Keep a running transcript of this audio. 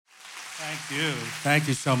Thank you. Thank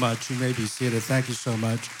you so much. You may be seated. Thank you so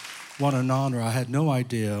much. What an honor. I had no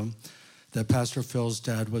idea that Pastor Phil's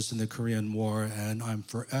dad was in the Korean War, and I'm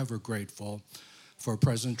forever grateful for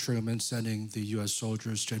President Truman sending the U.S.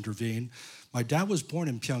 soldiers to intervene. My dad was born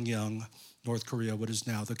in Pyongyang, North Korea, what is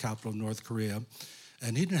now the capital of North Korea,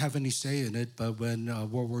 and he didn't have any say in it, but when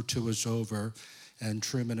World War II was over, and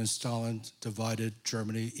Truman and Stalin divided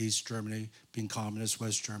Germany, East Germany being communist,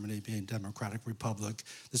 West Germany being Democratic Republic.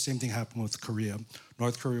 The same thing happened with Korea.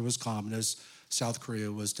 North Korea was communist, South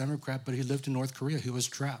Korea was Democrat, but he lived in North Korea. He was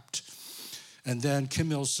trapped. And then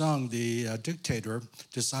Kim Il-sung, the dictator,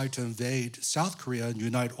 decided to invade South Korea and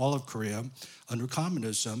unite all of Korea under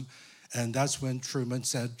communism. And that's when Truman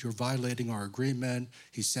said, "You're violating our agreement."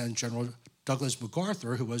 He sent General Douglas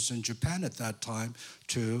MacArthur, who was in Japan at that time,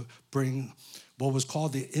 to bring what was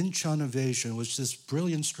called the Incheon invasion, which was this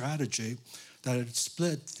brilliant strategy that had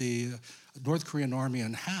split the North Korean army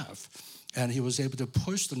in half. And he was able to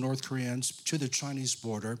push the North Koreans to the Chinese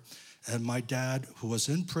border. And my dad, who was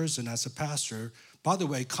in prison as a pastor, by the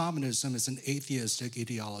way, communism is an atheistic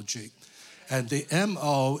ideology. And the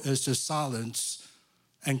MO is to silence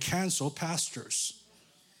and cancel pastors.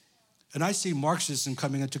 And I see Marxism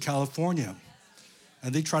coming into California.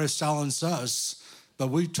 And they try to silence us. But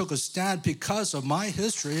we took a stand because of my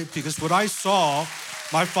history, because what I saw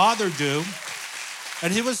my father do.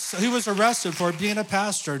 And he was arrested for being a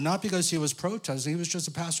pastor, not because he was protesting. He was just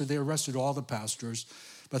a pastor. They arrested all the pastors.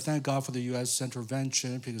 But thank God for the U.S.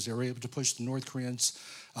 intervention, because they were able to push the North Koreans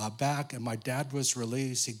back. And my dad was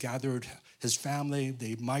released. He gathered his family.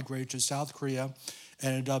 They migrated to South Korea,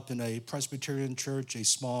 ended up in a Presbyterian church, a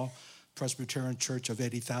small Presbyterian church of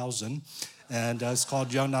 80,000. And it's called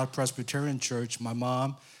Yeongnam Presbyterian Church. My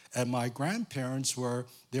mom and my grandparents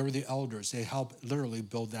they were the elders. They helped literally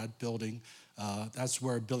build that building. That's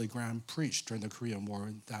where Billy Graham preached during the Korean War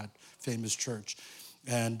in that famous church.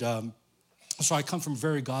 And so I come from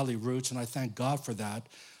very godly roots, and I thank God for that.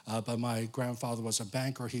 But my grandfather was a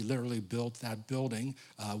banker. He literally built that building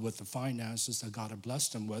with the finances that God had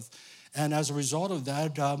blessed him with. And as a result of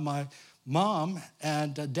that, my mom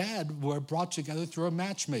and dad were brought together through a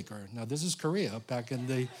matchmaker. Now, this is Korea back in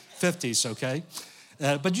the 50s, okay?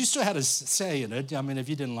 But you still had a say in it. I mean, if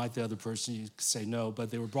you didn't like the other person, you could say no.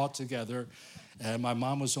 But they were brought together. And my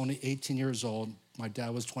mom was only 18 years old. My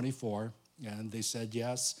dad was 24. And they said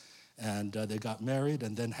yes. And they got married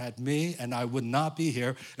and then had me. And I would not be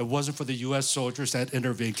here if it wasn't for the U.S. soldiers that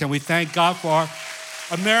intervened. Can we thank God for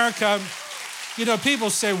America? You know, people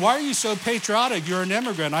say, "Why are you so patriotic? You're an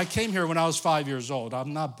immigrant." I came here when I was 5 years old.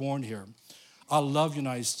 I'm not born here. I love the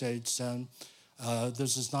United States, and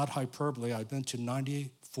this is not hyperbole. I've been to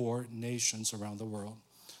 94 nations around the world.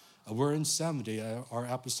 We're in 70, our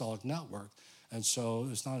apostolic network, and so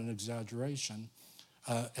it's not an exaggeration.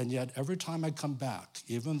 And yet, every time I come back,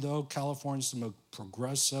 even though California is a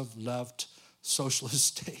progressive left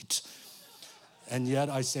socialist state, and yet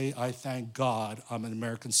I say, I thank God I'm an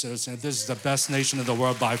American citizen. This is the best nation in the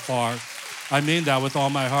world by far. I mean that with all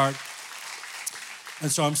my heart.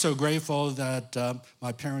 And so I'm so grateful that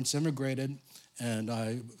my parents immigrated, and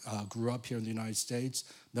I grew up here in the United States.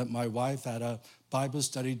 Met my wife at a Bible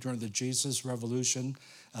study during the Jesus Revolution.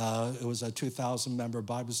 It was a 2,000-member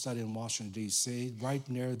Bible study in Washington, D.C., right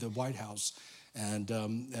near the White House. And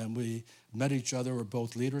we met each other. We're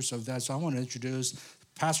both leaders of that. So I want to introduce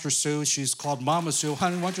Pastor Sue. She's called Mama Sue.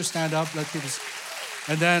 Honey, why don't you stand up? Let people.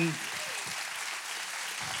 And then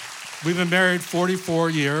we've been married 44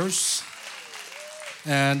 years.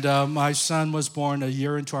 And my son was born a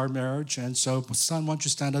year into our marriage. And so, son, why don't you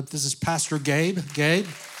stand up? This is Pastor Gabe. Gabe,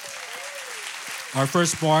 our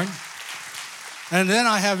firstborn. And then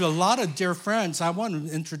I have a lot of dear friends. I want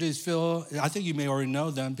to introduce Phil. I think you may already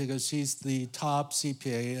know them because he's the top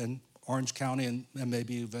CPA in Orange County and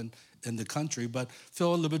maybe even in the country. But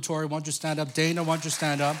Phil Liberatore, why don't you stand up? Dana, why don't you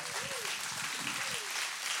stand up?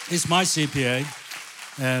 He's my CPA.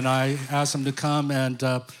 And I asked him to come. And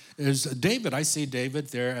there's David. I see David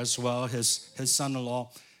there as well, his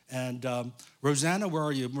son-in-law. And Rosanna, where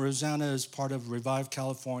are you? Rosanna is part of Revive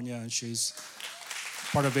California, and she's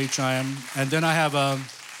part of HIM. And then I have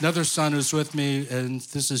another son who's with me, and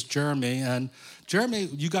this is Jeremy. And Jeremy,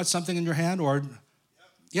 you got something in your hand, or?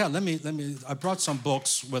 Yeah, let me. I brought some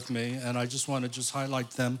books with me, and I just want to just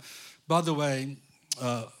highlight them. By the way,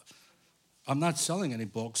 I'm not selling any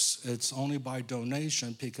books. It's only by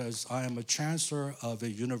donation because I am a chancellor of a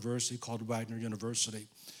university called Wagner University.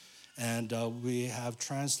 And we have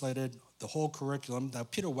translated the whole curriculum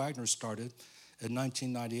that Peter Wagner started in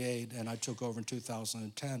 1998, and I took over in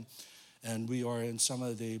 2010. And we are in some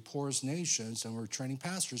of the poorest nations, and we're training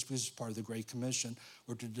pastors because it's part of the Great Commission.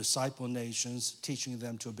 We're to disciple nations, teaching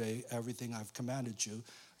them to obey everything I've commanded you.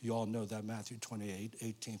 You all know that, Matthew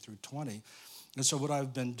 28:18 through 20. And so what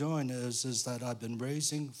I've been doing is that I've been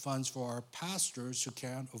raising funds for our pastors who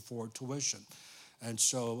can't afford tuition. And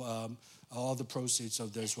so all the proceeds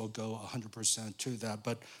of this will go 100% to that.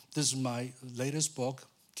 But this is my latest book,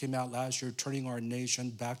 came out last year, Turning Our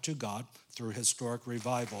Nation Back to God Through Historic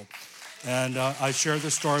Revival. And I share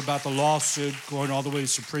the story about the lawsuit going all the way to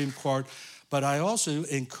Supreme Court. But I also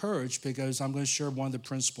encourage, because I'm going to share one of the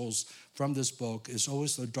principles from this book, is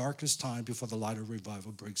always the darkest time before the light of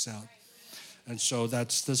revival breaks out. And so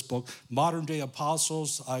that's this book. Modern day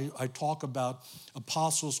apostles, I talk about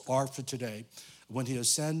apostles are for today. When he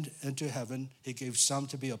ascended into heaven, he gave some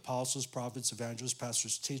to be apostles, prophets, evangelists,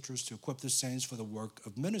 pastors, teachers, to equip the saints for the work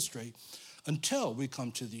of ministry until we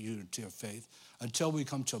come to the unity of faith, until we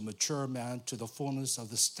come to a mature man, to the fullness of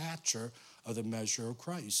the stature of the measure of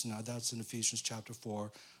Christ. Now that's in Ephesians chapter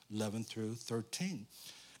 4, 11 through 13.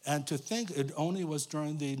 And to think it only was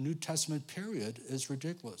during the New Testament period is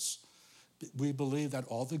ridiculous. We believe that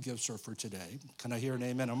all the gifts are for today. Can I hear an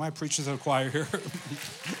amen? Am I preaching to the choir here?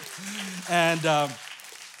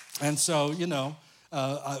 And so,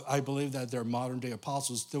 I believe that they're modern day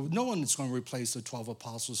apostles. No one is going to replace the 12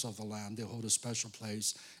 apostles of the Lamb. They hold a special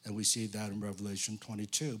place, and we see that in Revelation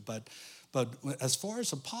 22. But as far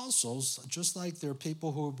as apostles, just like there are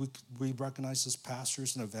people who we recognize as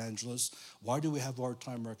pastors and evangelists, why do we have a hard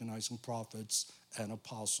time recognizing prophets and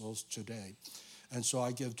apostles today? And so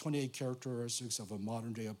I give 28 characteristics of a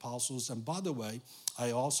modern day apostles. And by the way,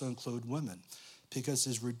 I also include women, because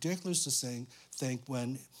it's ridiculous to think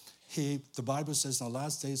when the Bible says, in the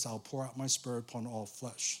last days, I'll pour out my spirit upon all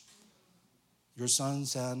flesh. Your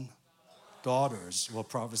sons and daughters will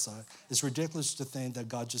prophesy. It's ridiculous to think that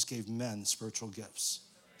God just gave men spiritual gifts.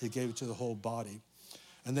 He gave it to the whole body.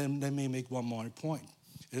 And then let me make one more point.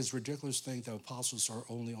 It is ridiculous to think that apostles are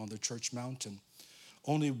only on the church mountain.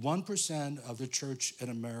 Only 1% of the church in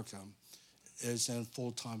America is in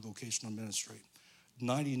full-time vocational ministry.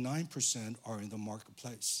 99% are in the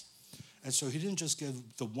marketplace. And so he didn't just give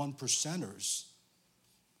the 1%ers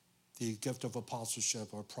the gift of apostleship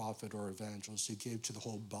or prophet or evangelist. He gave to the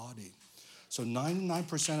whole body. So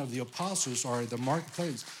 99% of the apostles are in the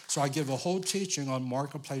marketplace. So I give a whole teaching on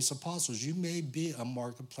marketplace apostles. You may be a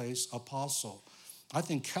marketplace apostle. I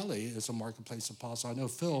think Kelly is a marketplace apostle. I know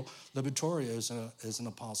Phil Liberatoria is an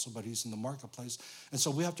apostle, but he's in the marketplace. And so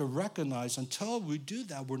we have to recognize, until we do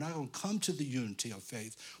that, we're not going to come to the unity of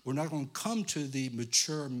faith. We're not going to come to the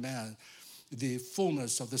mature man, the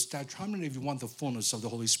fullness of the stature. How many of you want the fullness of the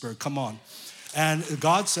Holy Spirit? Come on. And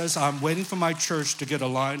God says, I'm waiting for my church to get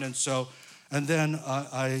aligned. And then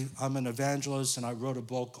I'm an evangelist, and I wrote a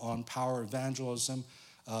book on power evangelism.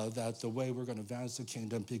 That the way we're going to advance the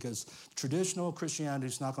kingdom, because traditional Christianity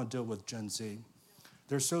is not going to deal with Gen Z.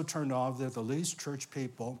 They're so turned off. They're the least church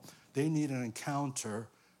people. They need an encounter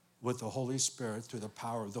with the Holy Spirit through the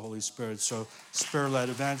power of the Holy Spirit. So Spirit-led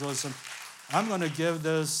evangelism. I'm going to give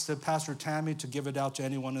this to Pastor Tammy to give it out to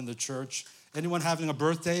anyone in the church. Anyone having a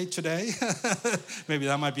birthday today? Maybe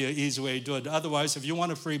that might be an easy way to do it. Otherwise, if you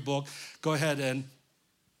want a free book, go ahead and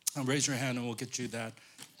raise your hand and we'll get you that.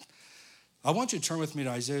 I want you to turn with me to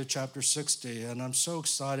Isaiah chapter 60, and I'm so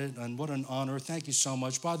excited, and what an honor. Thank you so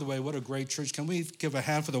much. By the way, what a great church. Can we give a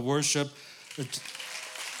hand for the worship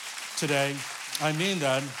today? I mean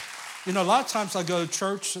that. A lot of times I go to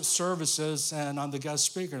church services, and I'm the guest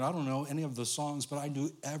speaker, and I don't know any of the songs, but I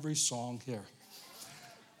knew every song here.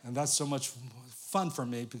 And that's so much fun for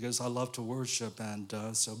me, because I love to worship, and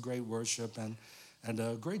so great worship, and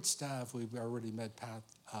a great staff. We've already met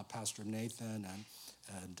Pastor Nathan and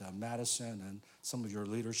Madison and some of your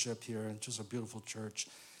leadership here, and just a beautiful church.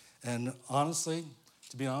 And honestly,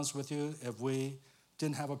 to be honest with you, if we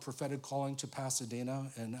didn't have a prophetic calling to Pasadena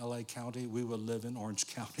in LA County, we would live in Orange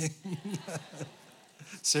County.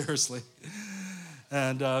 Seriously.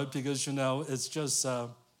 And because,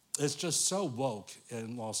 it's just so woke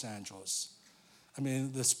in Los Angeles. I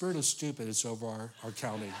mean, the spirit of stupid is over our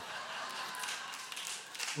county.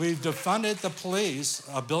 We've defunded the police,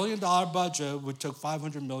 $1 billion budget. We took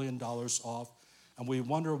 $500 million off, and we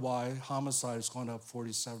wonder why homicide has gone up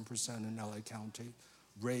 47% in LA County.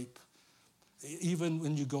 Rape. Even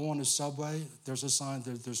when you go on the subway, there's a sign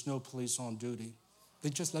that there's no police on duty. They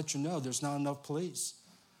just let you know there's not enough police.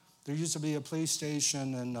 There used to be a police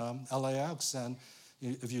station in LAX, and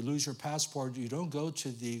if you lose your passport, you don't go to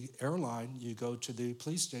the airline, you go to the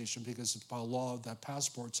police station, because it's by law that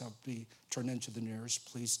passports have to be turned into the nearest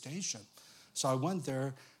police station. So I went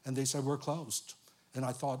there, and they said, we're closed. And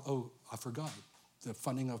I thought, oh, I forgot the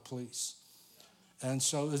funding of police. And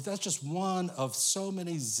so that's just one of so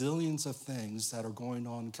many zillions of things that are going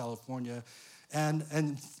on in California.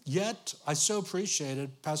 And yet, I so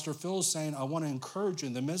appreciated Pastor Phil saying, I want to encourage you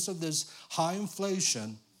in the midst of this high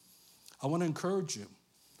inflation, I want to encourage you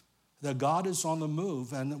that God is on the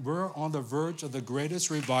move, and we're on the verge of the greatest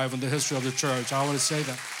revival in the history of the church. I want to say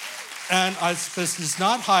that. And this is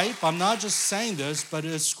not hype. I'm not just saying this, but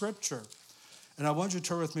it is scripture. And I want you to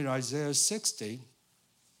turn with me to Isaiah 60.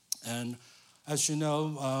 And as you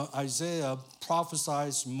know, Isaiah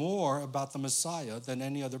prophesies more about the Messiah than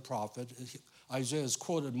any other prophet. Isaiah is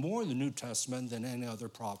quoted more in the New Testament than any other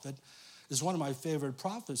prophet. It's one of my favorite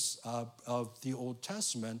prophets of the Old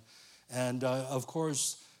Testament. And of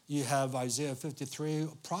course, you have Isaiah 53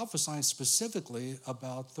 prophesying specifically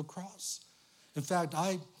about the cross. In fact,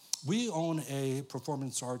 we own a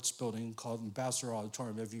performance arts building called Ambassador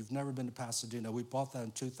Auditorium. If you've never been to Pasadena, we bought that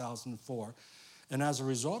in 2004. And as a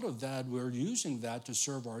result of that, we're using that to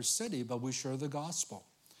serve our city, but we share the gospel.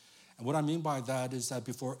 And what I mean by that is that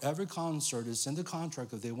before every concert, it's in the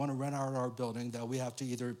contract, if they want to rent out our building, that we have to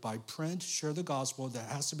either by print share the gospel, that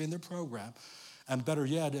has to be in the program. And better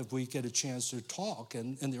yet, if we get a chance to talk.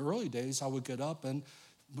 And in the early days, I would get up and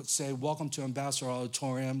would say, welcome to Ambassador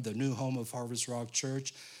Auditorium, the new home of Harvest Rock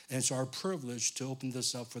Church. And it's our privilege to open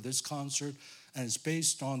this up for this concert. And it's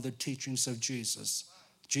based on the teachings of Jesus.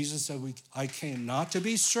 Jesus said, I came not to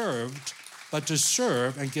be served, but to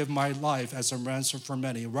serve and give my life as a ransom for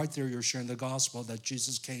many. Right there, you're sharing the gospel that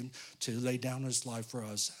Jesus came to lay down his life for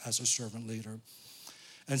us as a servant leader.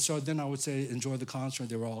 And so then I would say, enjoy the concert.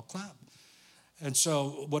 They were all clap. And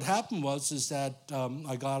so what happened is that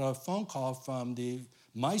I got a phone call from the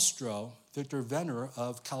maestro, Victor Venner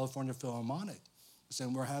of California Philharmonic,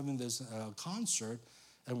 saying we're having this concert,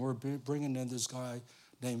 and we're bringing in this guy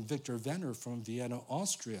named Victor Venner from Vienna,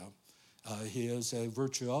 Austria. He is a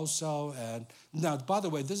virtuoso. And now, by the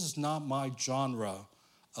way, this is not my genre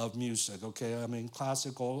of music, okay? I mean,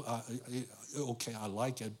 classical, okay, I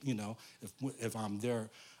like it, you know, if I'm there.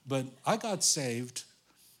 But I got saved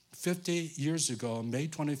 50 years ago, on May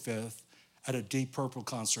 25th, at a Deep Purple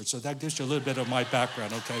concert. So that gives you a little bit of my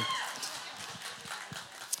background, okay?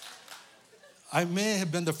 I may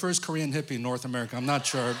have been the first Korean hippie in North America. I'm not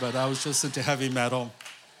sure, but I was just into heavy metal.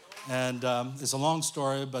 And it's a long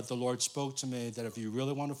story, but the Lord spoke to me that if you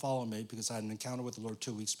really want to follow me, because I had an encounter with the Lord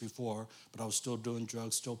 2 weeks before, but I was still doing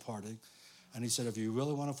drugs, still partying. And he said, if you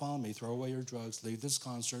really want to follow me, throw away your drugs, leave this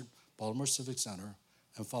concert, Baltimore Civic Center,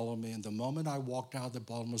 and follow me. And the moment I walked out of the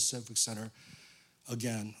Baltimore Civic Center,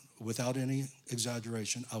 again, without any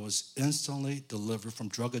exaggeration, I was instantly delivered from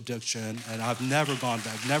drug addiction, and I've never gone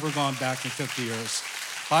back in 50 years,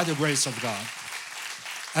 by the grace of God.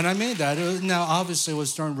 And I mean that. Now, obviously, it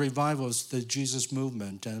was during revivals, the Jesus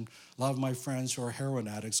movement, and a lot of my friends who are heroin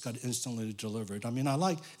addicts got instantly delivered. I mean, I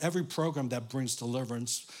like every program that brings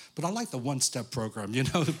deliverance, but I like the one-step program, you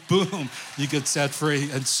know, boom, you get set free.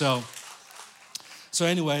 And so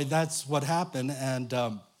anyway, that's what happened. And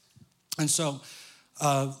so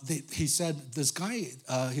he said, this guy,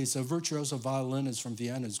 he's a virtuoso violinist from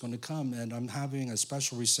Vienna, is going to come, and I'm having a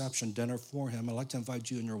special reception dinner for him. I'd like to invite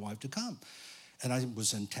you and your wife to come. And I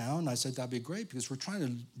was in town. I said, that'd be great, because we're trying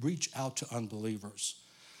to reach out to unbelievers.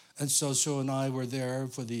 And so Sue and I were there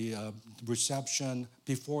for the reception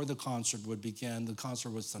before the concert would begin. The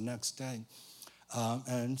concert was the next day.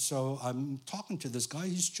 And so I'm talking to this guy.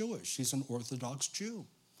 He's Jewish. He's an Orthodox Jew.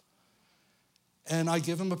 And I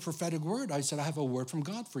give him a prophetic word. I said, I have a word from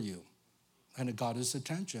God for you. And it got his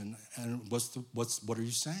attention. And what are you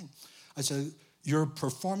saying? I said, you're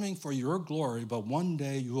performing for your glory, but one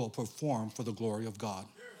day you will perform for the glory of God.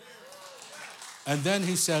 And then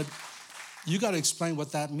he said, you got to explain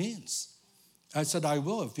what that means. I said, I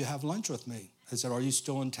will if you have lunch with me. I said, are you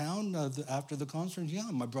still in town after the concert? Yeah,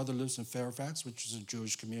 my brother lives in Fairfax, which is a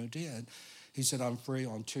Jewish community. And he said, I'm free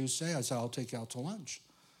on Tuesday. I said, I'll take you out to lunch.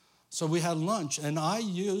 So we had lunch, and I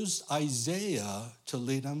used Isaiah to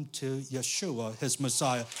lead him to Yeshua, his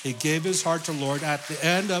Messiah. He gave his heart to the Lord at the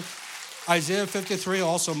end of Isaiah 53,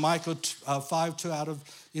 also Micah 5:2, out of,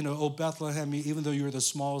 O Bethlehem, even though you're the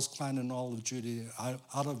smallest clan in all of Judea,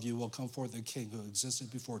 out of you will come forth a king who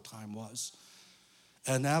existed before time was.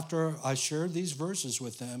 And after I shared these verses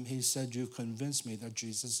with him, he said, you've convinced me that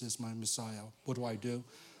Jesus is my Messiah. What do I do?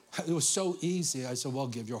 It was so easy. I said, well,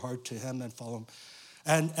 give your heart to him and follow him.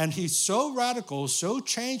 And he's so radical, so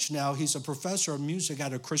changed now, he's a professor of music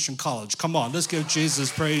at a Christian college. Come on, let's give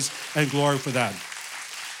Jesus praise and glory for that.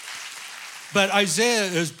 But Isaiah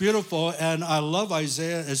is beautiful, and I love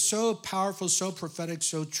Isaiah. It's so powerful, so prophetic,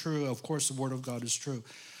 so true. Of course, the word of God is true.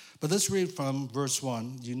 But let's read from verse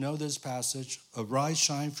 1. You know this passage. Arise,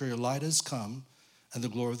 shine, for your light has come, and the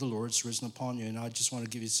glory of the Lord is risen upon you. And I just want to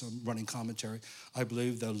give you some running commentary. I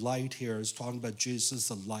believe the light here is talking about Jesus.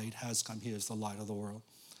 The light has come. He is the light of the world.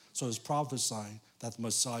 So he's prophesying that the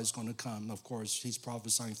Messiah is going to come. Of course, he's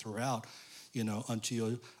prophesying throughout, unto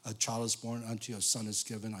you a child is born, unto you a son is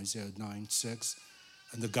given, Isaiah 9:6.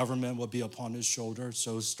 And the government will be upon his shoulder.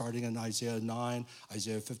 So starting in Isaiah 9,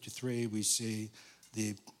 Isaiah 53, we see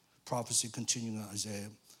the prophecy continuing in Isaiah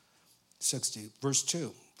 60. Verse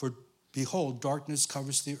 2, for behold, darkness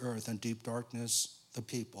covers the earth and deep darkness the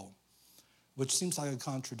people, which seems like a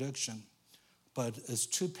contradiction, but it's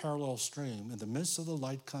two parallel streams in the midst of the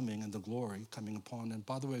light coming and the glory coming upon. And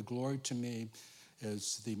by the way, glory to me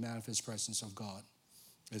is the manifest presence of God.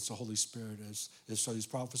 It's the Holy Spirit. So he's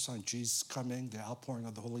prophesying Jesus coming, the outpouring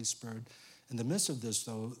of the Holy Spirit. In the midst of this,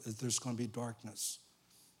 though, there's going to be darkness.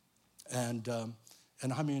 And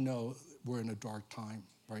how many know we're in a dark time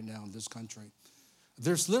right now in this country?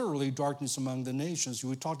 There's literally darkness among the nations.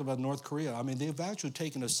 We talked about North Korea. I mean, they've actually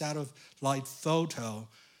taken a satellite photo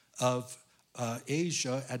of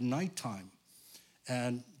Asia at nighttime.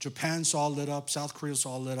 And Japan's all lit up, South Korea's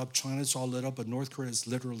all lit up, China's all lit up, but North Korea is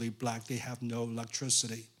literally black. They have no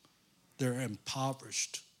electricity. They're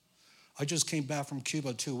impoverished. I just came back from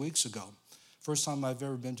Cuba 2 weeks ago. First time I've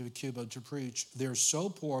ever been to Cuba to preach. They're so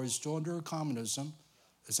poor, it's still under communism.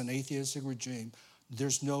 It's an atheistic regime.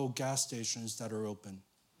 There's no gas stations that are open.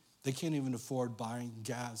 They can't even afford buying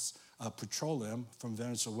gas, petroleum from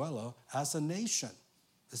Venezuela as a nation.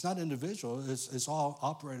 It's not individual, it's all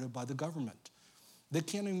operated by the government. They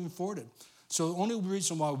can't even afford it. So the only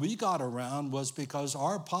reason why we got around was because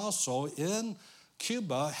our apostle in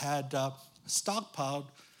Cuba had stockpiled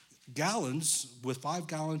gallons with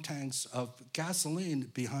 5-gallon tanks of gasoline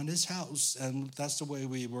behind his house, and that's the way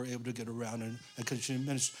we were able to get around and continue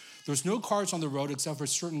ministry. There's no cars on the road except for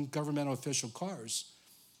certain governmental official cars.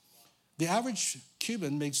 The average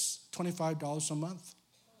Cuban makes $25 a month.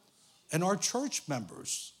 And our church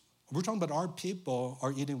members, we're talking about our people,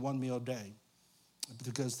 are eating one meal a day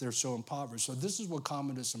because they're so impoverished. So this is what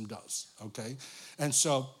communism does, okay? And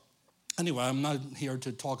so, anyway, I'm not here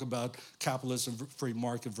to talk about capitalism, free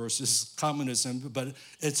market versus communism, but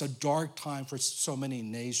it's a dark time for so many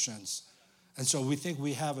nations. And so we think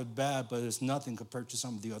we have it bad, but it's nothing compared to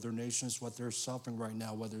some of the other nations, what they're suffering right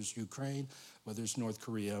now, whether it's Ukraine, whether it's North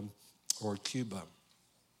Korea, or Cuba.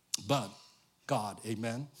 But God,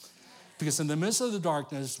 amen? Because in the midst of the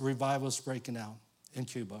darkness, revival is breaking out in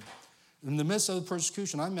Cuba. In the midst of the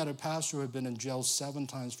persecution, I met a pastor who had been in jail 7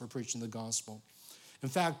 times for preaching the gospel. In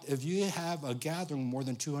fact, if you have a gathering of more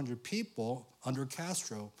than 200 people under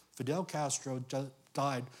Castro, Fidel Castro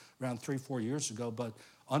died around 3-4 years ago, but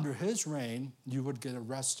under his reign, you would get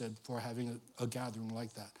arrested for having a gathering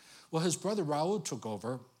like that. Well, his brother Raul took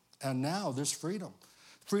over, and now there's freedom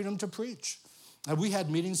to preach. And we had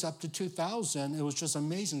meetings up to 2,000. It was just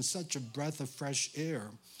amazing, such a breath of fresh air,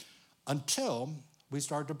 until we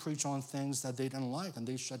started to preach on things that they didn't like, and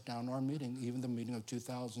they shut down our meeting, even the meeting of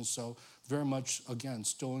 2,000. So very much, again,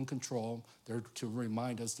 still in control. They're to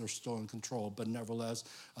remind us they're still in control, but nevertheless,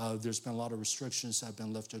 there's been a lot of restrictions that have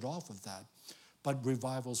been lifted off of that. But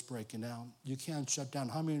revival's breaking out. You can't shut down.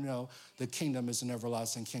 How many know the kingdom is an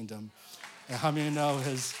everlasting kingdom? And how many know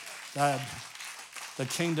that the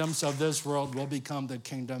kingdoms of this world will become the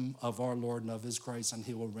kingdom of our Lord and of his Christ, and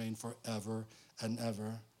he will reign forever and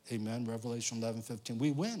ever. Amen. Revelation 11:15.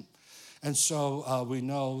 We win. And so we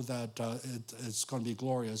know that it's going to be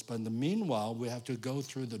glorious. But in the meanwhile, we have to go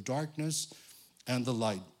through the darkness and the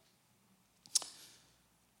light.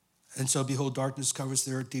 And so, behold, darkness covers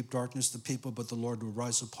the earth, deep darkness the people, but the Lord will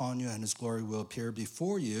rise upon you, and his glory will appear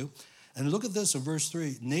before you. And look at this in verse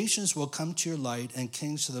 3. Nations will come to your light, and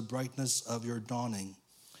kings to the brightness of your dawning.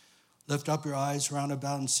 Lift up your eyes round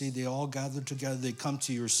about and see they all gather together. They come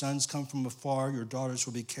to you. Your sons come from afar. Your daughters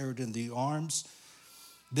will be carried in the arms.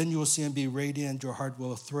 Then you will see and be radiant. Your heart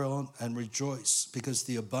will thrill and rejoice, because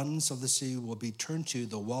the abundance of the sea will be turned to you.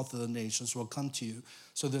 The wealth of the nations will come to you.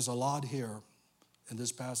 So there's a lot here in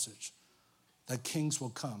this passage, that kings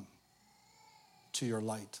will come to your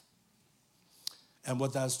light. And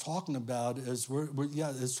what that's talking about is,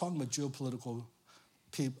 it's talking about geopolitical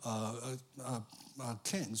kings,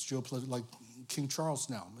 like King Charles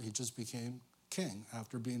now. He just became king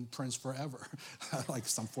after being prince forever, like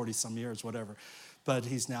some 40-some years, whatever. But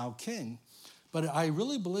he's now king. But I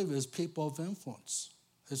really believe it's people of influence.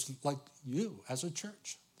 It's like you as a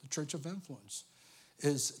church, the church of influence,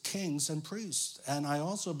 is kings and priests. And I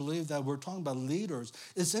also believe that we're talking about leaders.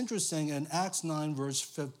 It's interesting in Acts 9, verse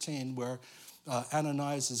 15, where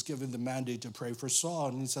Ananias is given the mandate to pray for Saul.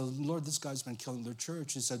 And he said, Lord, this guy's been killing the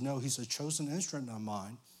church. He said, no, he's a chosen instrument of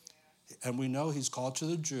mine. And we know he's called to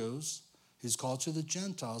the Jews, he's called to the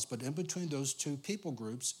Gentiles, but in between those two people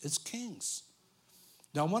groups, it's kings.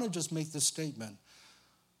 Now, I want to just make this statement.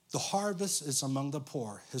 The harvest is among the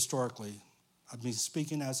poor, historically. I've been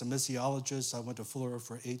speaking as a missiologist. I went to Fuller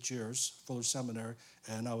for 8 years, Fuller Seminary,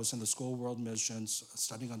 and I was in the School of World Missions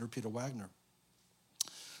studying under Peter Wagner.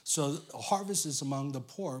 So harvest is among the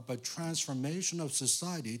poor, but transformation of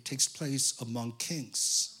society takes place among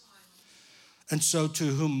kings. And so to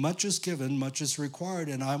whom much is given, much is required.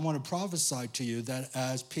 And I want to prophesy to you that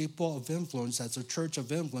as people of influence, as a church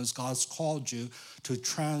of influence, God's called you to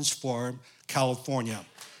transform California.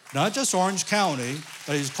 Not just Orange County,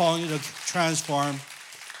 but he's calling you to transform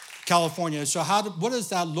California. So what does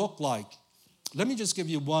that look like? Let me just give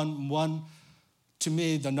you one, to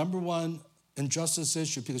me, the number one injustice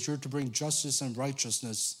issue, because you're to bring justice and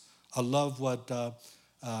righteousness. I love what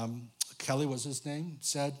Kelly, was his name,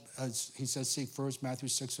 said. He said, seek first, Matthew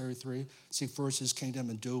 6:33, seek first his kingdom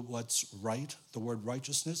and do what's right, the word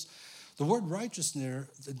righteousness. The word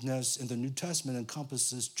righteousness in the New Testament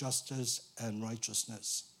encompasses justice and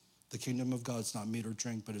righteousness. The kingdom of God is not meat or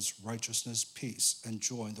drink, but it's righteousness, peace, and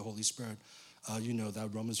joy in the Holy Spirit. You know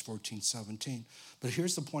that, Romans 14:17. But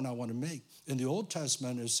here's the point I want to make. In the Old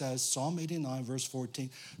Testament, it says, Psalm 89, verse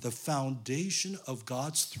 14, the foundation of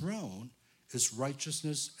God's throne is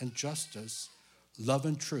righteousness and justice. Love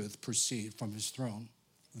and truth proceed from his throne.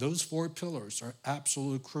 Those four pillars are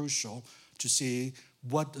absolutely crucial to see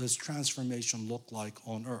what does transformation look like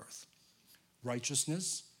on earth.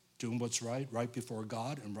 Righteousness, doing what's right, right before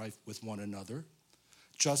God and right with one another.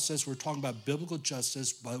 Justice, we're talking about biblical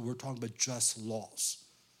justice, but we're talking about just laws.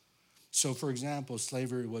 So, for example,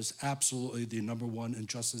 slavery was absolutely the number one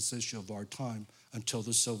injustice issue of our time until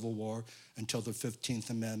the Civil War, until the 15th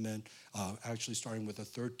Amendment, actually starting with the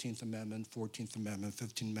 13th Amendment, 14th Amendment,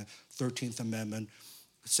 15th Amendment, 13th Amendment,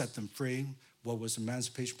 set them free. What was the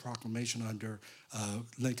Emancipation Proclamation under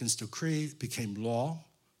Lincoln's decree became law.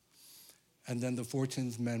 And then the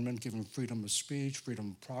 14th Amendment giving freedom of speech,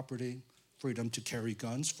 freedom of property, freedom to carry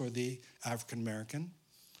guns for the African American.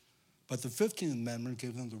 But the 15th Amendment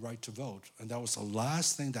gave them the right to vote. And that was the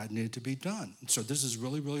last thing that needed to be done. So this is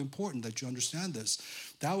really, really important that you understand this.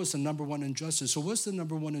 That was the number one injustice. So what's the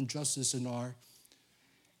number one injustice in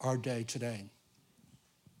our day today?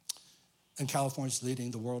 And California's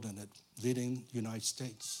leading the world in it, leading the United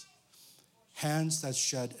States. Hands that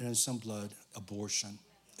shed innocent blood, abortion,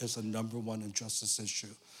 is the number one injustice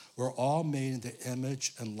issue. We're all made in the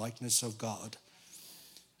image and likeness of God.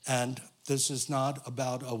 And this is not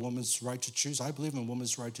about a woman's right to choose. I believe in a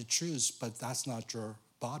woman's right to choose, but that's not your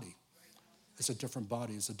body. It's a different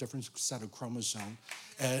body. It's a different set of chromosomes.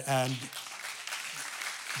 And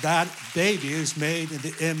that baby is made in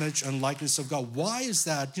the image and likeness of God. Why is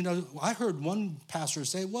that? You know, I heard one pastor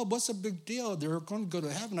say, well, what's the big deal? They're going to go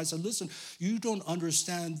to heaven. I said, listen, you don't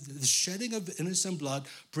understand. The shedding of innocent blood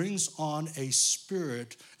brings on a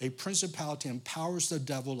spirit, a principality, empowers the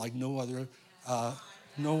devil like no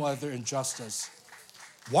other injustice.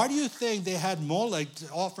 Why do you think they had Molech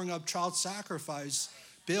offering up child sacrifice,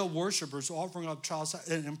 Baal worshipers offering up child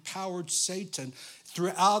sacrifice, and empowered Satan?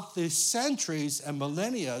 Throughout the centuries and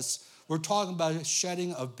millennia, we're talking about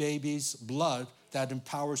shedding of babies' blood that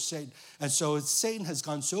empowers Satan. And so Satan has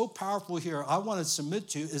gone so powerful here. I want to submit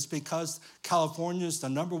to you is because California is the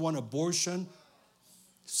number one abortion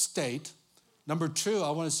state. Number two,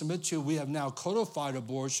 I want to submit to you, we have now codified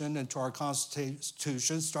abortion into our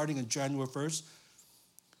Constitution starting in January 1st.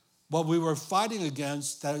 What we were fighting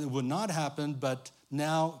against, that it would not happen, but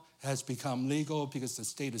now has become legal because the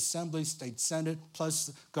state assembly, state senate,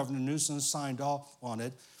 plus Governor Newsom signed off on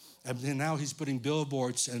it. And now he's putting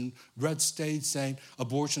billboards in red states saying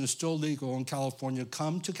abortion is still legal in California.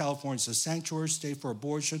 Come to California. It's a sanctuary state for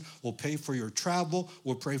abortion. We'll pay for your travel.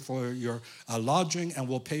 We'll pay for your lodging. And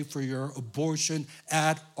we'll pay for your abortion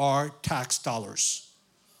at our tax dollars.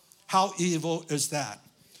 How evil is that?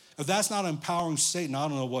 If that's not empowering Satan, I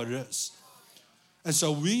don't know what it is. And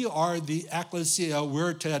so we are the ecclesia.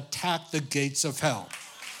 We're to attack the gates of hell.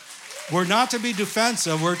 We're not to be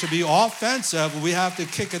defensive. We're to be offensive. We have to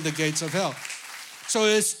kick in the gates of hell. So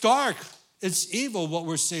it's dark. It's evil what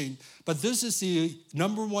we're seeing. But this is the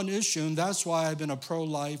number one issue, and that's why I've been a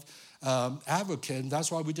pro-life advocate. And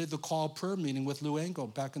that's why we did the call prayer meeting with Lou Engle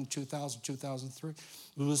back in 2000, 2003. It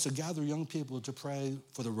was to gather young people to pray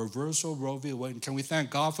for the reversal of Roe v. Wade. And can we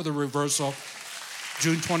thank God for the reversal,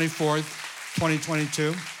 June 24th,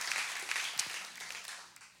 2022.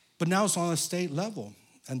 But now it's on a state level.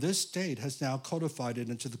 And this state has now codified it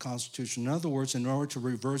into the Constitution. In other words, in order to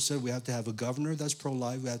reverse it, we have to have a governor that's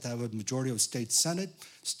pro-life. We have to have a majority of state senate,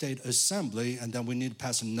 state assembly, and then we need to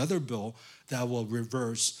pass another bill that will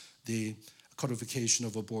reverse the codification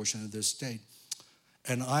of abortion in this state.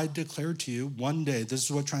 And I declare to you, one day, this is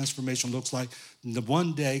what transformation looks like.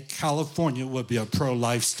 One day, California will be a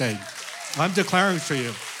pro-life state. I'm declaring to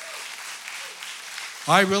you.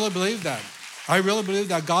 I really believe that. I really believe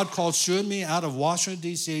that God called Sue and me out of Washington,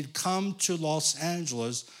 D.C., to come to Los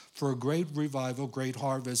Angeles for a great revival, great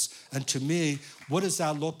harvest. And to me, what does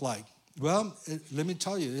that look like? Well, let me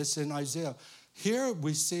tell you, it's in Isaiah. Here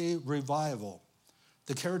we see revival,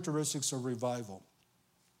 the characteristics of revival.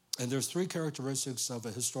 And there's 3 characteristics of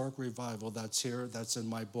a historic revival that's here, that's in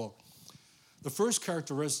my book. The first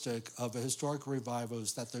characteristic of a historic revival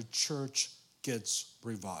is that the church gets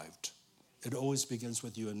revived. It always begins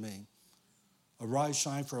with you and me. Arise,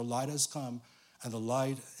 shine, for a light has come, and the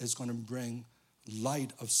light is going to bring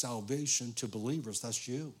light of salvation to believers. That's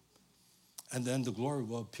you. And then the glory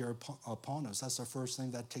will appear upon us. That's the first thing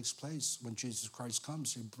that takes place when Jesus Christ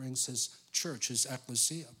comes. He brings his church, his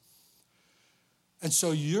ecclesia. And so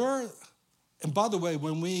and by the way,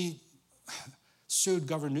 when we sued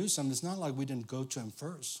Governor Newsom, it's not like we didn't go to him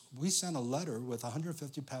first. We sent a letter with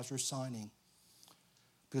 150 pastors signing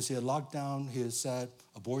because he had locked down, he had said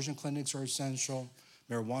abortion clinics are essential,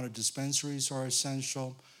 marijuana dispensaries are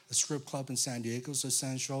essential, a strip club in San Diego is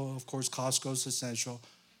essential, of course Costco is essential.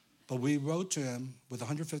 But we wrote to him with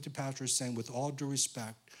 150 pastors saying, with all due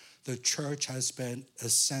respect, the church has been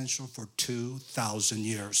essential for 2,000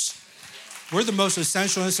 years. We're the most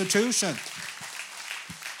essential institution.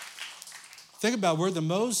 Think about it, we're the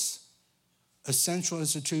most essential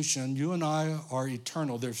institution. You and I are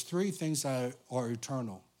eternal. There's 3 things that are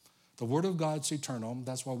eternal. The Word of God's eternal.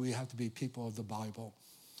 That's why we have to be people of the Bible.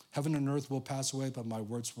 Heaven and earth will pass away, but my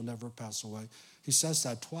words will never pass away. He says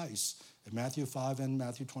that twice, in Matthew 5 and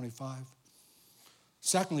Matthew 25.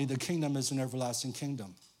 Secondly, the kingdom is an everlasting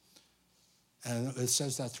kingdom. And it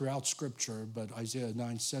says that throughout Scripture, but Isaiah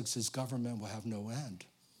 9:6, his government will have no end.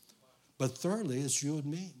 But thirdly, it's you and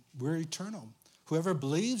me. We're eternal. Whoever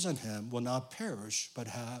believes in him will not perish, but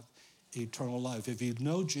have eternal life. If you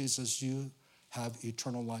know Jesus, you have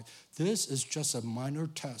eternal life. This is just a minor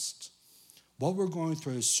test. What we're going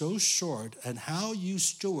through is so short, and how you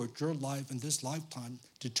steward your life in this lifetime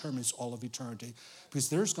determines all of eternity. Because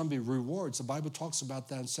there's going to be rewards. The Bible talks about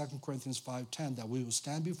that in 2 Corinthians 5:10, that we will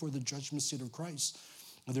stand before the judgment seat of Christ,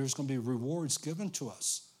 and there's going to be rewards given to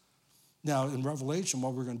us. Now, in Revelation,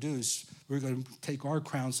 what we're going to do is we're going to take our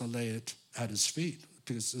crowns and lay it at his feet,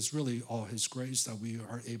 because it's really all his grace that we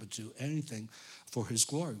are able to do anything for his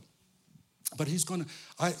glory. But he's going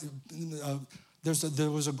to... There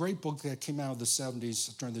was a great book that came out of the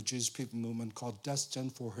 70s during the Jesus People movement called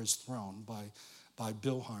Destined for His Throne by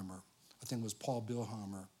Bilheimer. I think it was Paul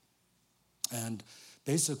Bilheimer. And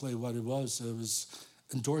basically what it was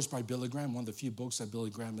endorsed by Billy Graham, one of the few books that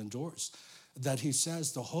Billy Graham endorsed, that he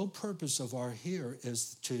says the whole purpose of our here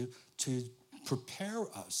is to prepare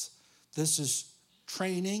us. This is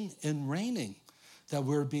training and reigning, that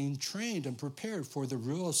we're being trained and prepared for the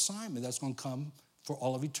real assignment that's going to come for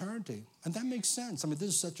all of eternity. And that makes sense. I mean, this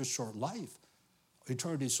is such a short life.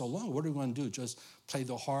 Eternity is so long. What are we going to do? Just play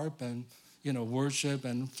the harp and, worship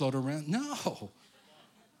and float around? No.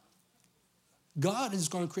 God is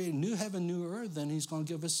going to create a new heaven, new earth, and he's going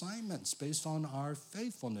to give assignments based on our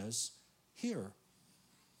faithfulness here.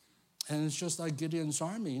 And it's just like Gideon's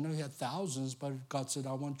army. He had thousands, but God said,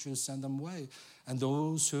 I want you to send them away. And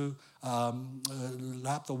those who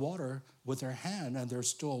lap the water with their hand and they're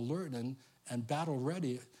still alert and battle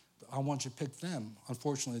ready, I want you to pick them.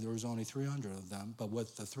 Unfortunately, there was only 300 of them, but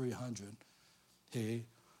with the 300, he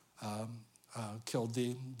killed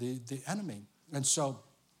the enemy. And so,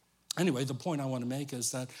 anyway, the point I want to make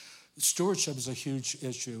is that stewardship is a huge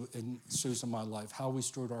issue in Sue's and my life, how we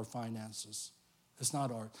steward our finances. It's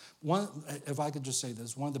not art. If I could just say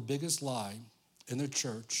this, one of the biggest lie in the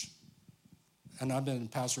church, and I've been a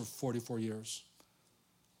pastor for 44 years,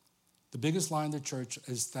 the biggest lie in the church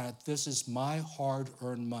is that this is my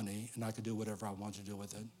hard-earned money and I can do whatever I want to do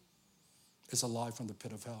with it. It's a lie from the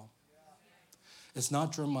pit of hell. It's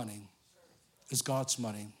not your money. It's God's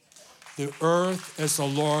money. The earth is the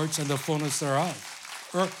Lord's and the fullness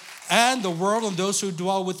thereof. And the world and those who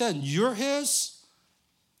dwell within. You're his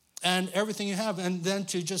and everything you have. And then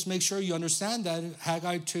to just make sure you understand that,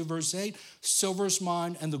 Haggai 2 verse 8, silver is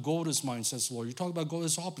mine and the gold is mine, says the Lord. You're talking about gold,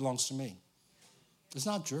 this all belongs to me. It's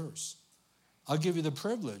not yours. I'll give you the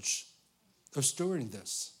privilege of stewarding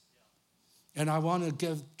this. And I want to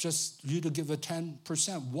give just you to give a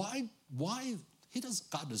 10%. Why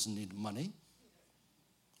God doesn't need money.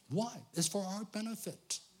 Why? It's for our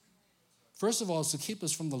benefit. First of all, it's to keep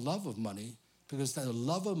us from the love of money, because the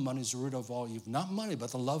love of money is the root of all evil. Not money,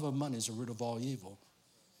 but the love of money is the root of all evil.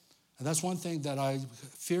 And that's one thing that I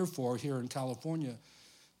fear for here in California,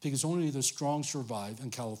 because only the strong survive in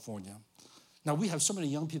California. Now, we have so many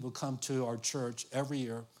young people come to our church every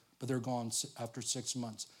year, but they're gone after 6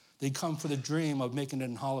 months. They come for the dream of making it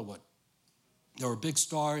in Hollywood. They're a big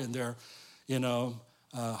star in their,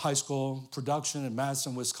 high school production in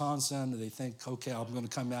Madison, Wisconsin. They think, okay, I'm going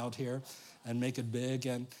to come out here and make it big.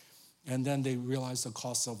 And then they realize the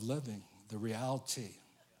cost of living, the reality.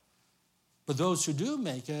 But those who do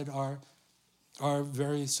make it are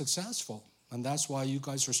very successful. And that's why you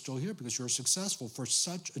guys are still here, because you're successful for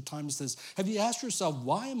such a time as this. Have you asked yourself,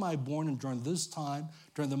 why am I born during this time,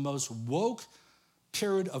 during the most woke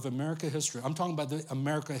period of American history? I'm talking about the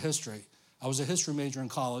American history. I was a history major in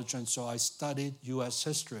college, and so I studied U.S.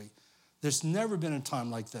 history. There's never been a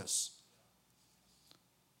time like this.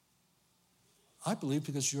 I believe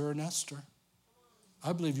because you're an Esther.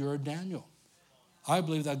 I believe you're a Daniel. I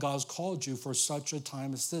believe that God's called you for such a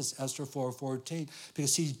time as this, Esther 4:14,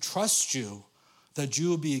 because he trusts you that you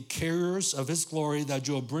will be carriers of his glory, that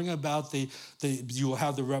you will bring about you will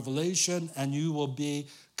have the revelation, and you will be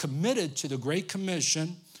committed to the Great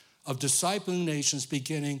Commission of discipling nations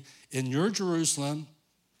beginning in your Jerusalem,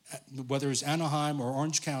 whether it's Anaheim or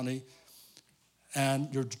Orange County,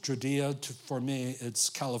 and your Judea, for me,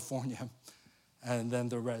 it's California, and then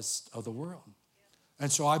the rest of the world.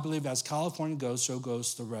 And so I believe as California goes, so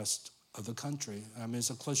goes the rest of the country. I mean, it's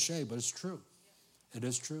a cliche, but it's true. It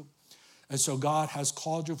is true. And so God has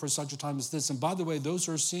called you for such a time as this. And by the way, those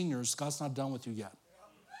who are seniors, God's not done with you yet.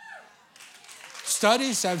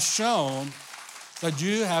 Studies have shown that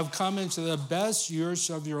you have come into the best years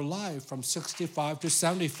of your life from 65 to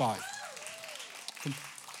 75.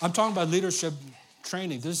 I'm talking about leadership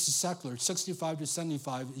training. This is secular. 65 to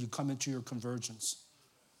 75, you come into your convergence.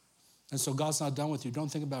 And so God's not done with you. Don't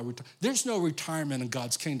think about retirement. There's no retirement in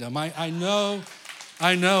God's kingdom. I know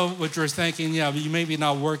what you're thinking. Yeah, you may be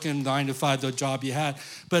not working 9 to 5, the job you had,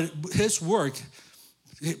 but his work,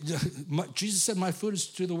 Jesus said, my food is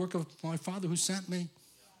to do the work of my Father who sent me.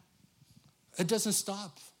 It doesn't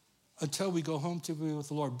stop until we go home to be with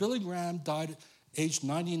the Lord. Billy Graham died at age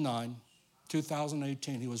 99,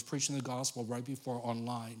 2018. He was preaching the gospel right before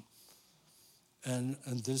online. And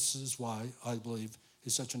this is why I believe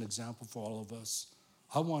he's such an example for all of us.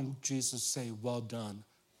 I want Jesus to say, well done,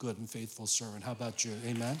 good and faithful servant. How about you?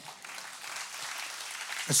 Amen?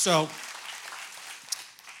 So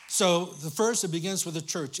the first, it begins with the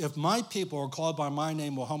church. If my people are called by my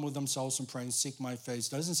name will humble themselves and pray and seek my face.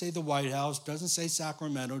 Doesn't say the White House, doesn't say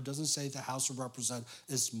Sacramento, doesn't say the House of Representatives.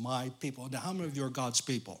 It's my people. Now, how many of you are God's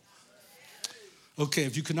people? Okay,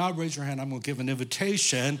 if you cannot raise your hand, I'm going to give an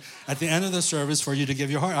invitation at the end of the service for you to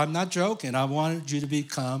give your heart. I'm not joking. I wanted you to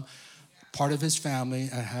become part of his family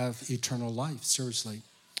and have eternal life, seriously.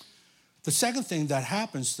 The second thing that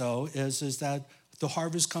happens, though, is that the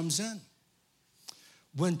harvest comes in.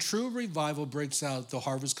 When true revival breaks out, the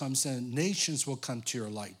harvest comes in. Nations will come to your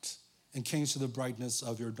light, and kings to the brightness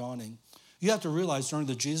of your dawning. You have to realize during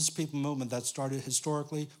the Jesus People movement that started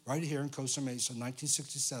historically right here in Costa Mesa,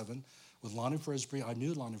 1967, with Lonnie Frisbee. I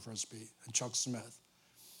knew Lonnie Frisbee and Chuck Smith.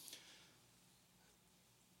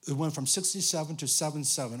 It went from 67 to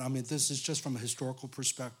 77. I mean, this is just from a historical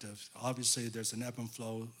perspective. Obviously, there's an ebb and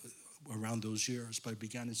flow around those years, but it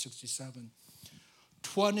began in 67.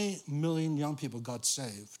 20 million young people got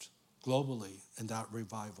saved globally in that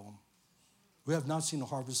revival. We have not seen a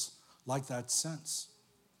harvest like that since.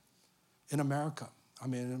 In America. I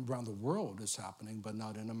mean, around the world it's happening, but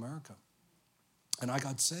not in America. And I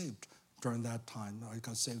got saved during that time. I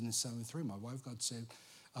got saved in 73. My wife got saved.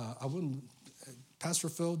 Pastor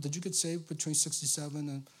Phil, did you get saved between 67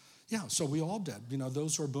 and? Yeah, so we all did.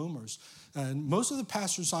 Those who are boomers. And most of the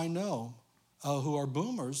pastors I know who are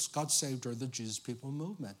boomers got saved during the Jesus People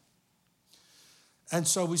movement. And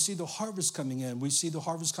so we see the harvest coming in. We see the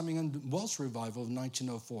harvest coming in Welsh Revival of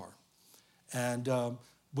 1904. And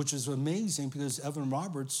which is amazing because Evan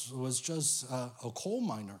Roberts was just a coal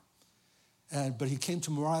miner. But he came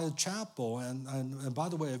to Moriah Chapel. And by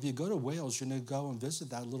the way, if you go to Wales, you need to go and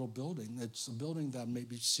visit that little building. It's a building that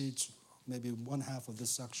maybe seats maybe one half of this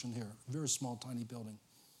section here. A very small, tiny building.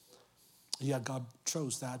 Yet God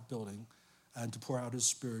chose that building and to pour out his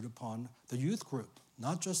Spirit upon the youth group.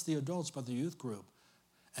 Not just the adults, but the youth group.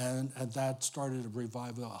 And that started a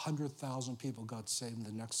revival. 100,000 people got saved in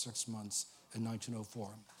the next 6 months in 1904.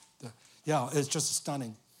 Yeah, it's just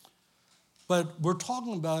stunning. But we're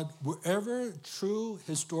talking about wherever true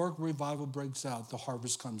historic revival breaks out, the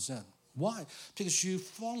harvest comes in. Why? Because you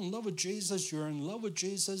fall in love with Jesus, you're in love with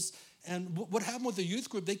Jesus. And what happened with the youth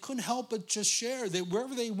group? They couldn't help but just share.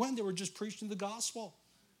 Wherever they went, they were just preaching the gospel.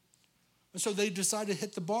 And so they decided to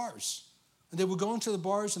hit the bars. And they would go into the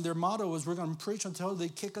bars, and their motto was, we're going to preach until they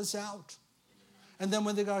kick us out. And then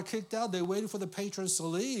when they got kicked out, they waited for the patrons to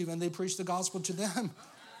leave, and they preached the gospel to them.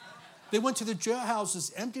 They went to the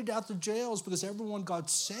jailhouses, emptied out the jails because everyone got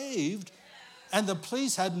saved, and the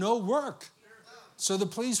police had no work. So the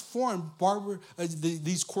police formed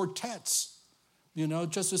these quartets,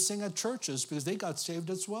 just to sing at churches because they got saved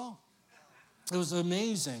as well. It was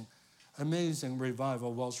amazing, amazing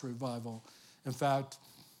revival, Welsh revival. In fact,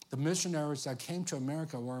 the missionaries that came to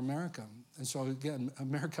America were American. And so again,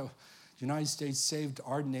 the United States saved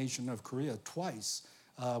our nation of Korea twice,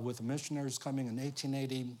 with the missionaries coming in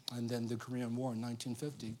 1880 and then the Korean War in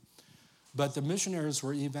 1950. But the missionaries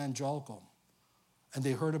were evangelical, and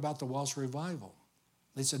they heard about the Welsh revival.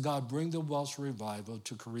 They said, God, bring the Welsh revival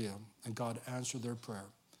to Korea, and God answered their prayer.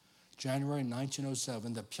 January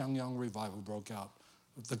 1907, the Pyongyang revival broke out,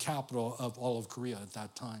 the capital of all of Korea at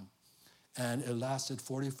that time. And it lasted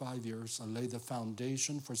 45 years and laid the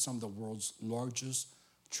foundation for some of the world's largest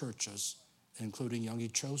churches, including Young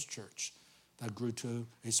Cho's church, that grew to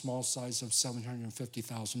a small size of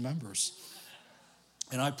 750,000 members.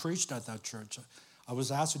 And I preached at that church. I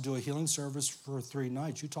was asked to do a healing service for 3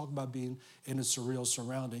 nights. You talk about being in a surreal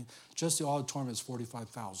surrounding. Just the auditorium is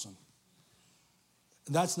 45,000.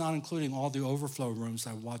 That's not including all the overflow rooms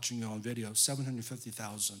that I'm watching you on video,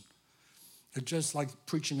 750,000. It's just like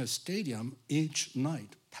preaching a stadium each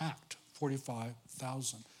night, packed,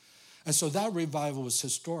 45,000. And so that revival was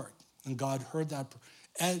historic. And God heard that.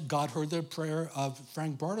 And God heard the prayer of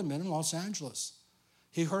Frank Barterman in Los Angeles.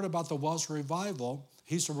 He heard about the Welsh revival.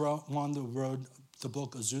 He's the one that wrote the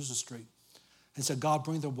book Azusa Street. He said, God,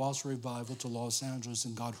 bring the Welsh revival to Los Angeles.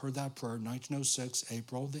 And God heard that prayer. 1906,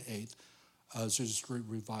 April the 8th, Azusa Street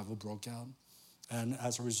revival broke out. And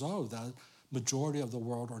as a result of that, majority of the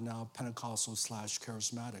world are now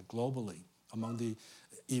Pentecostal/charismatic globally among the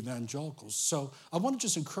evangelicals. So I want to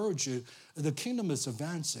just encourage you, the kingdom is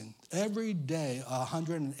advancing. Every day,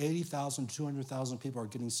 180,000, 200,000 people are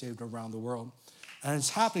getting saved around the world. And it's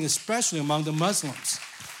happening especially among the Muslims.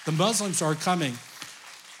 The Muslims are coming.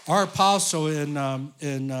 Our apostle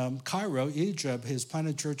in Cairo, Egypt, has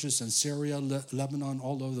planted churches in Syria, Lebanon,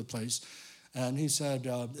 all over the place. And he said,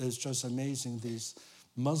 it's just amazing. These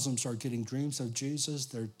Muslims are getting dreams of Jesus.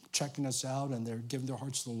 They're checking us out, and they're giving their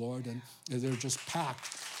hearts to the Lord, and they're just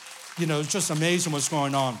packed. It's just amazing what's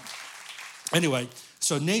going on. Anyway,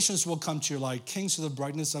 so nations will come to you like kings to the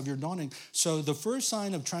brightness of your dawning. So the first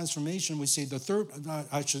sign of transformation we see,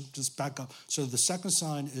 I should just back up. So the second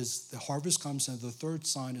sign is the harvest comes, and the third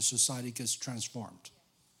sign is society gets transformed.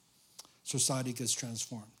 Society gets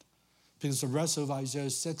transformed. Because the rest of Isaiah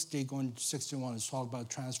 60 going to 61 is talking about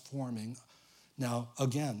transforming. Now,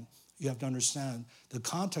 again, you have to understand the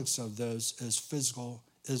context of this is physical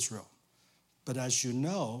Israel. But as you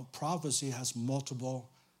know, prophecy has multiple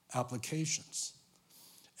applications.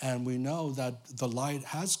 And we know that the light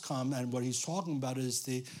has come, and what he's talking about is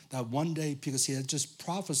that one day, because he had just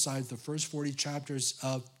prophesied the first 40 chapters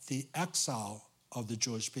of the exile of the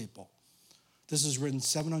Jewish people. This is written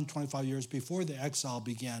 725 years before the exile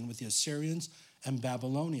began with the Assyrians and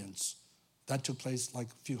Babylonians. That took place like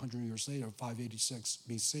a few hundred years later, 586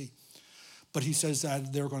 BC. But he says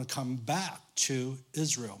that they're going to come back to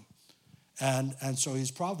Israel. And so he's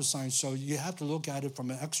prophesying. So you have to look at it from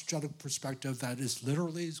an exegetical perspective that is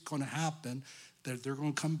literally going to happen, that they're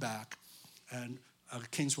going to come back, and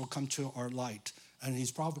kings will come to our light. And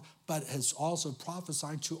but has also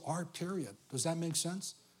prophesied to our period. Does that make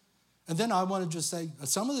sense? And then I want to just say,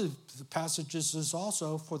 some of the passages is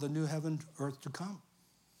also for the new heaven, earth to come.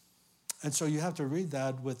 And so you have to read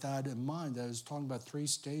that with that in mind, that it's talking about 3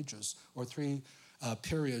 stages or 3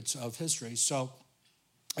 periods of history. So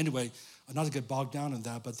anyway, not to get bogged down in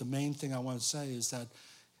that, but the main thing I want to say is that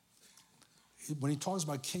when he talks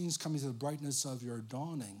about kings coming to the brightness of your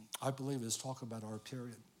dawning, I believe it's talking about our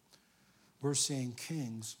period. We're seeing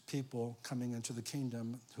kings, people coming into the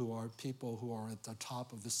kingdom who are people who are at the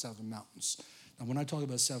top of the 7 mountains. Now, when I talk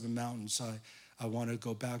about 7 mountains, I want to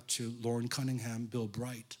go back to Loren Cunningham, Bill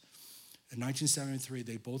Bright. In 1973,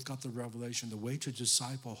 they both got the revelation. The way to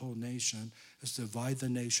disciple a whole nation is to divide the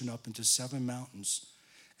nation up into 7 mountains.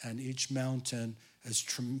 And each mountain has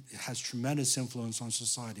tremendous influence on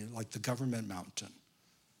society, like the government mountain,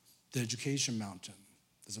 the education mountain.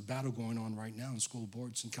 There's a battle going on right now in school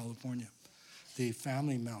boards in California. the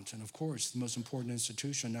family mountain, of course, the most important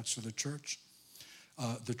institution next to the church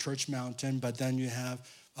mountain. But then you have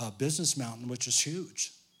business mountain, which is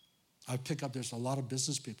huge. I pick up there's a lot of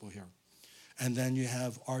business people here. And then you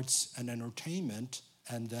have arts and entertainment,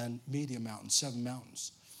 and then media mountain, 7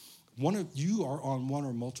 mountains. You are on one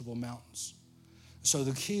or multiple mountains. So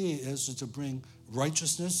the key is to bring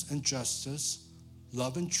righteousness and justice,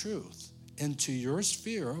 love and truth into your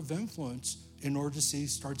sphere of influence in order to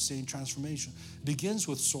start seeing transformation. It begins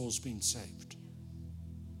with souls being saved.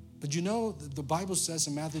 But you know, the Bible says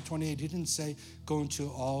in Matthew 28, he didn't say go into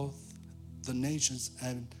all the nations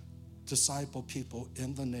and disciple people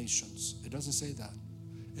in the nations. It doesn't say that.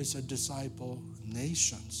 It's a disciple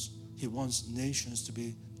nations. He wants nations to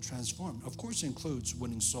be transformed. Of course, it includes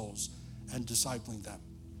winning souls and discipling them.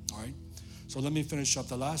 All right? So let me finish up.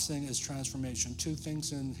 The last thing is transformation. 2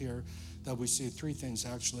 things in here that we see, 3 things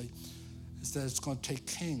actually, is that it's going to take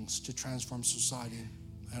kings to transform society.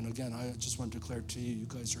 And again, I just want to declare to you, you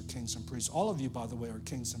guys are kings and priests. All of you, by the way, are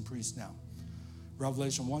kings and priests now.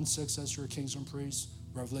 Revelation 1:6 says you're kings and priests.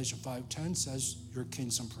 Revelation 5:10 says you're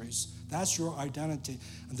kings and priests. That's your identity.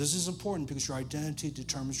 And this is important because your identity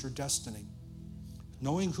determines your destiny.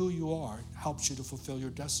 Knowing who you are helps you to fulfill your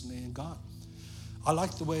destiny in God. I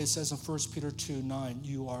like the way it says in 1 Peter 2:9,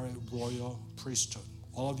 you are a royal priesthood.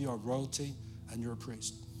 All of you are royalty and you're a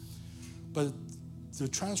priest. But the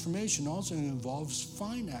transformation also involves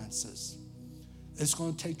finances. It's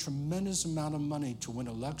going to take tremendous amount of money to win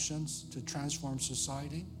elections, to transform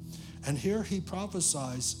society. And here he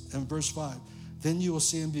prophesies in verse 5, then you will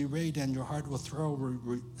see and be radiant, and your heart will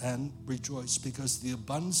thrill and rejoice, because the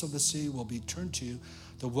abundance of the sea will be turned to you.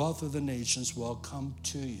 The wealth of the nations will come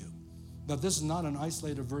to you. Now, this is not an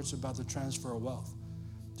isolated verse about the transfer of wealth.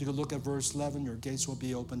 You can look at verse 11, your gates will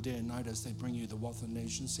be open day and night as they bring you the wealth of the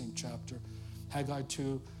nations, same chapter. Haggai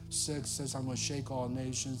 2:6 says, I'm going to shake all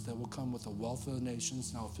nations that will come with the wealth of the nations,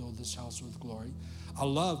 and I'll fill this house with glory.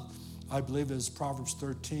 I believe it's Proverbs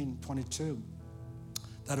 13:22,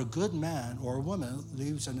 that a good man or a woman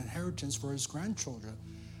leaves an inheritance for his grandchildren,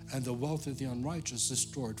 and the wealth of the unrighteous is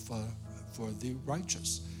stored for the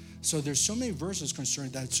righteous. So there's so many verses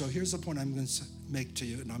concerning that. So here's the point I'm going to make to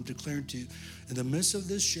you, and I'm declaring to you, in the midst of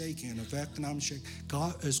this shaking, of economic shaking,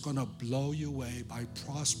 God is going to blow you away by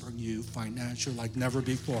prospering you financially like never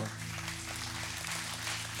before.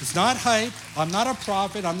 It's not hype. I'm not a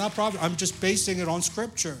prophet. I'm just basing it on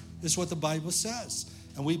Scripture. It's what the Bible says.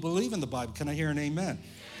 And we believe in the Bible. Can I hear an amen?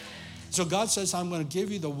 So God says, I'm going to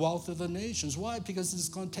give you the wealth of the nations. Why? Because it's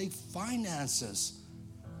going to take finances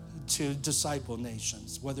to disciple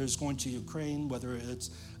nations, whether it's going to Ukraine, whether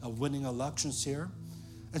it's winning elections here.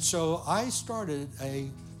 And so I started a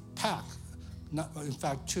PAC, in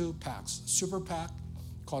fact, 2 PACs, Super PAC,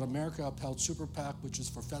 called America Upheld Super PAC, which is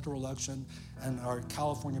for federal election, and our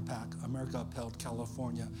California PAC, America Upheld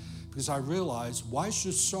California. Because I realized, why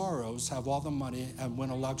should Soros have all the money and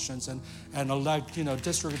win elections and elect,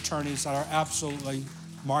 district attorneys that are absolutely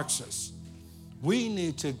Marxists? We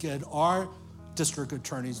need to get our district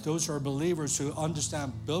attorneys, those who are believers who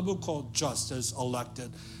understand biblical justice, elected,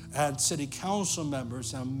 and city council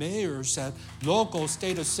members and mayors and local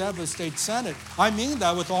state assembly, state senate. I mean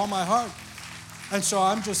that with all my heart. And so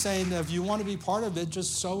I'm just saying that if you want to be part of it,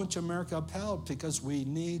 just sow into America Upheld, because we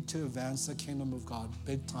need to advance the kingdom of God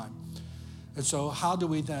big time. And so how do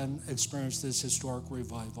we then experience this historic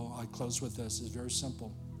revival? I close with this. It's very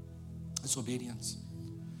simple. It's obedience.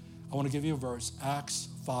 I want to give you a verse, Acts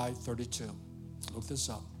 5:32. Look this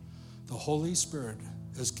up. The Holy Spirit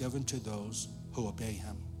is given to those who obey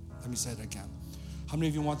him. Let me say it again. How many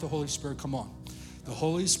of you want the Holy Spirit? Come on. The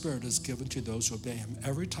Holy Spirit is given to those who obey him.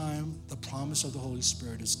 Every time the promise of the Holy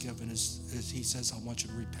Spirit is given, he says, I want you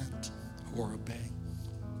to repent or obey.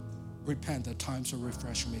 Repent that times of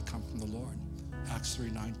refreshing may come from the Lord. Acts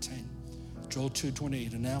 3:19. Joel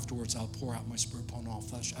 2:28, and afterwards I'll pour out my Spirit upon all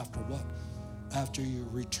flesh. After what? After you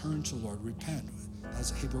return to the Lord, repent.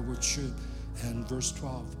 That's the Hebrew word shuv. And verse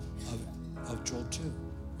 12 of Joel 2.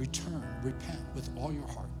 Return, repent with all your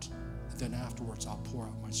heart. Then afterwards I'll pour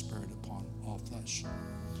out my Spirit upon all flesh.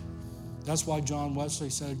 That's why John Wesley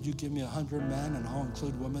said, you give me 100 men and I'll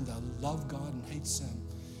include women that love God and hate sin.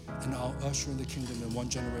 And I'll usher in the kingdom in one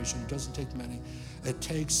generation. It doesn't take many. It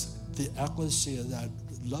takes the ecclesia that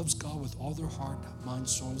loves God with all their heart, mind,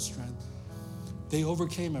 soul, and strength. They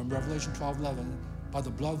overcame in Revelation 12:11 by the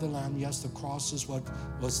blood of the Lamb. Yes, the cross is what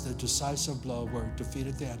was the decisive blow where it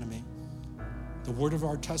defeated the enemy. The word of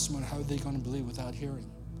our testimony, how are they going to believe without hearing?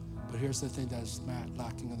 But here's the thing that is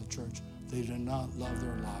lacking in the church. They do not love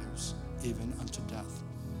their lives, even unto death.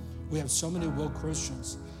 We have so many woke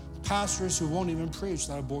Christians, pastors who won't even preach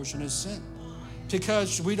that abortion is sin.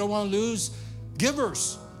 because we don't want to lose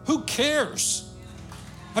givers. Who cares?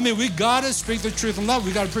 I mean, we got to speak the truth in love.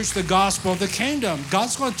 We got to preach the gospel of the kingdom.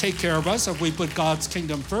 God's going to take care of us if we put God's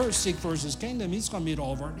kingdom first, seek first his kingdom. He's going to meet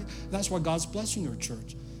all of our needs. That's why God's blessing your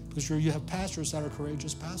church, because you have pastors that are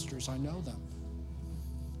courageous pastors. I know them.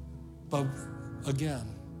 But again,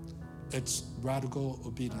 it's radical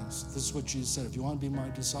obedience. This is what Jesus said. If you want to be my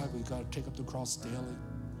disciple, you got to take up the cross daily.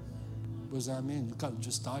 What does that mean? You got to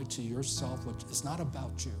just die to yourself. It's not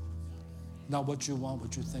about you. Not what you want,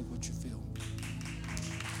 what you think, what you feel.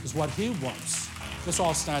 It's what he wants. Let's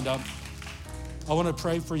all stand up. I want to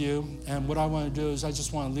pray for you. And what I want to do is I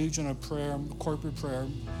just want to lead you in a prayer, a corporate prayer,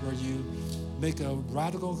 where you make a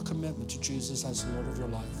radical commitment to Jesus as the Lord of your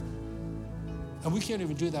life. And we can't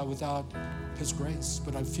even do that without his grace.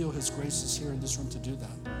 But I feel his grace is here in this room to do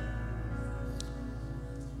that.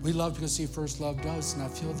 We love because he first loved us. And I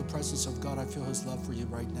feel the presence of God. I feel his love for you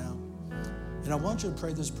right now. And I want you to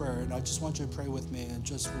pray this prayer, and I just want you to pray with me and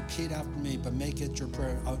just repeat after me, but make it your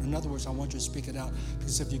prayer. In other words, I want you to speak it out,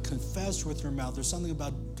 because if you confess with your mouth, there's something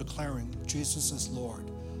about declaring Jesus is Lord,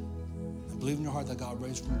 and believe in your heart that God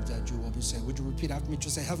raised from the dead, you will be saved. Would you repeat after me?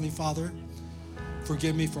 Just say, Heavenly Father,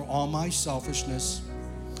 forgive me for all my selfishness.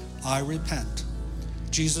 I repent.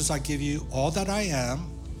 Jesus, I give you all that I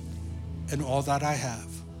am and all that I have.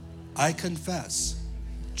 I confess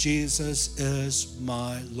Jesus is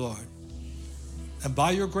my Lord. And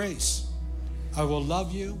by your grace, I will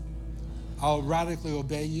love you, I will radically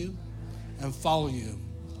obey you, and follow you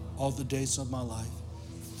all the days of my life.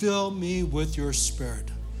 Fill me with your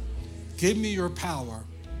spirit. Give me your power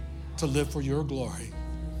to live for your glory.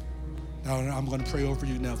 Now, I'm going to pray over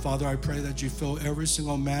you now. Father, I pray that you fill every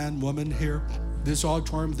single man, woman here, this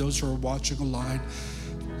auditorium, those who are watching online.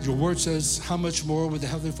 Your word says, how much more would the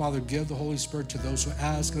Heavenly Father give the Holy Spirit to those who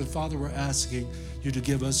ask? And Father, we're asking you to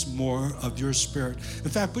give us more of your Spirit. In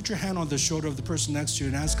fact, put your hand on the shoulder of the person next to you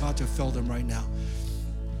and ask God to fill them right now.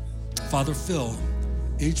 Father, fill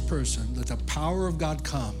each person. Let the power of God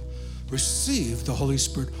come. Receive the Holy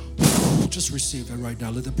Spirit. Just receive it right now.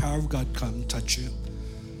 Let the power of God come and touch you.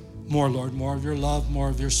 More, Lord, more of your love, more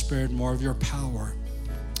of your Spirit, more of your power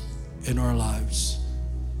in our lives.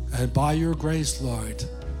 And by your grace, Lord,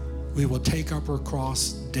 we will take up our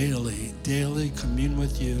cross daily commune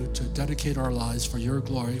with you to dedicate our lives for your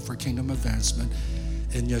glory, for kingdom advancement.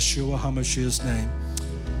 In Yeshua HaMashiach's name,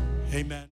 amen.